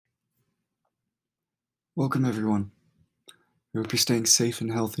Welcome, everyone. I hope you're staying safe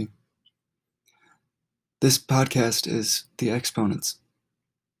and healthy. This podcast is The Exponents.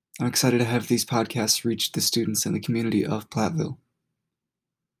 I'm excited to have these podcasts reach the students in the community of Platteville.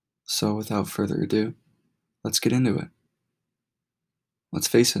 So, without further ado, let's get into it. Let's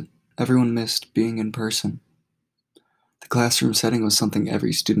face it, everyone missed being in person. The classroom setting was something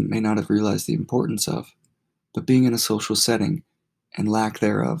every student may not have realized the importance of, but being in a social setting, and lack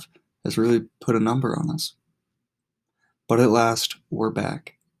thereof, has really put a number on us. But at last, we're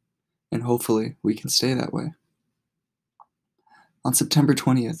back, and hopefully we can stay that way. On September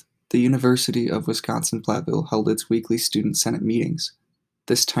 20th, the University of Wisconsin-Platteville held its weekly Student Senate meetings,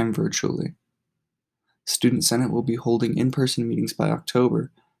 this time virtually. Student Senate will be holding in-person meetings by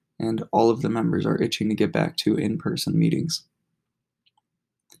October, and all of the members are itching to get back to in-person meetings.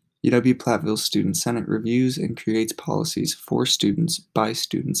 UW-Platteville Student Senate reviews and creates policies for students, by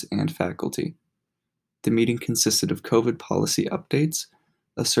students, and faculty. The meeting consisted of COVID policy updates,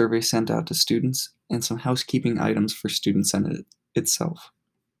 a survey sent out to students, and some housekeeping items for Student Senate itself.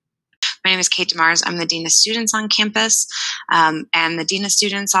 My name is Kate DeMars. I'm the Dean of Students on campus, and the Dean of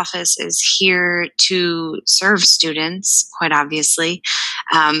Students office is here to serve students, quite obviously.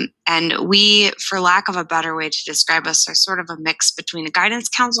 And we, for lack of a better way to describe us, are sort of a mix between a guidance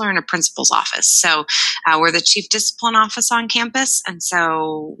counselor and a principal's office. So we're the chief discipline office on campus, and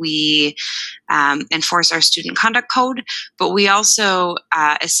so we enforce our student conduct code, but we also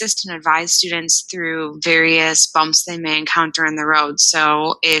assist and advise students through various bumps they may encounter in the road.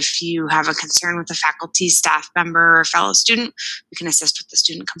 So if you have a concern with a faculty, staff member, or fellow student, we can assist with the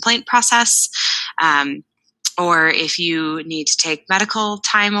student complaint process. Or if you need to take medical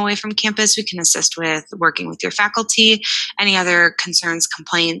time away from campus, we can assist with working with your faculty. Any other concerns,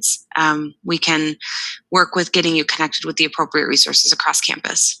 complaints, we can work with getting you connected with the appropriate resources across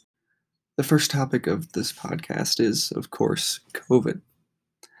campus. The first topic of this podcast is, of course, COVID.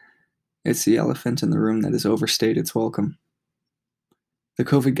 It's the elephant in the room that has overstayed its welcome. The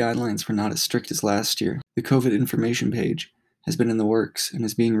COVID guidelines were not as strict as last year. The COVID information page has been in the works and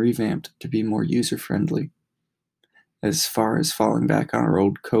is being revamped to be more user-friendly. As far as falling back on our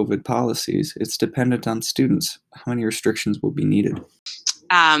old COVID policies, it's dependent on students how many restrictions will be needed.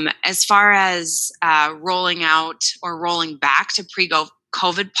 As far as rolling out or rolling back to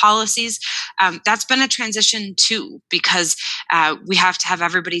pre-COVID policies, that's been a transition too, because we have to have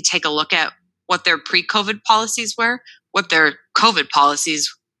everybody take a look at what their pre-COVID policies were, what their COVID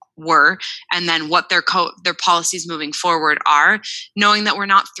policies were, and then what their policies moving forward are, knowing that we're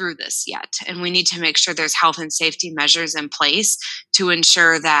not through this yet. And we need to make sure there's health and safety measures in place to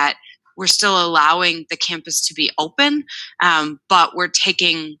ensure that we're still allowing the campus to be open, but we're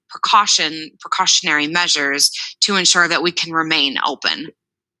taking precautionary measures to ensure that we can remain open.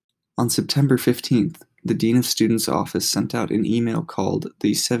 On September 15th, the Dean of Students office sent out an email called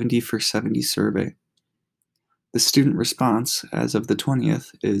the 70 for 70 survey. The student response, as of the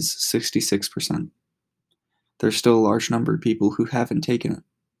 20th, is 66%. There's still a large number of people who haven't taken it,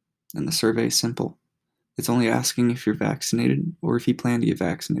 and the survey is simple. It's only asking if you're vaccinated or if you plan to get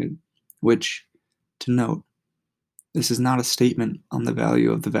vaccinated, which, to note, this is not a statement on the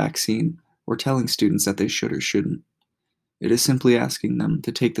value of the vaccine or telling students that they should or shouldn't. It is simply asking them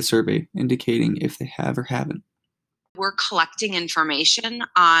to take the survey, indicating if they have or haven't. We're collecting information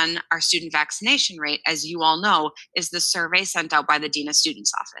on our student vaccination rate, as you all know, is the survey sent out by the Dean of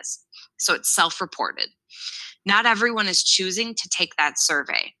Students office. So it's self-reported. Not everyone is choosing to take that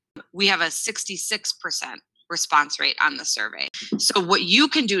survey. We have a 66% response rate on the survey. So what you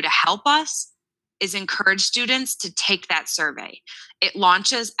can do to help us is encourage students to take that survey. It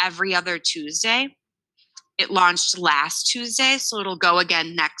launches every other Tuesday. It launched last Tuesday, so it'll go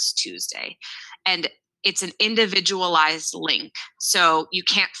again next Tuesday. And it's an individualized link. So you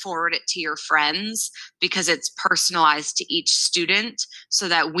can't forward it to your friends because it's personalized to each student so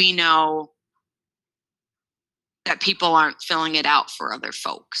that we know that people aren't filling it out for other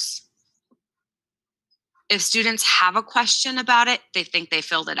folks. If students have a question about it, they think they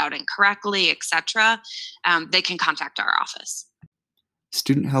filled it out incorrectly, etc., they can contact our office.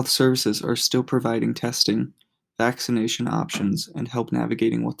 Student health services are still providing testing, vaccination options, and help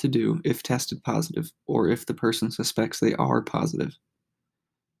navigating what to do if tested positive or if the person suspects they are positive.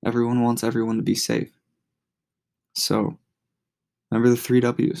 Everyone wants everyone to be safe. So, remember the 3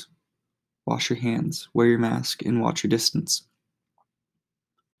 W's. Wash your hands, wear your mask, and watch your distance.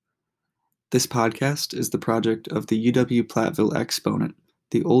 This podcast is the project of the UW-Platteville Exponent,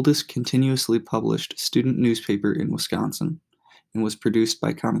 the oldest continuously published student newspaper in Wisconsin, and was produced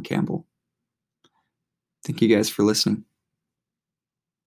by Connor Campbell. Thank you guys for listening.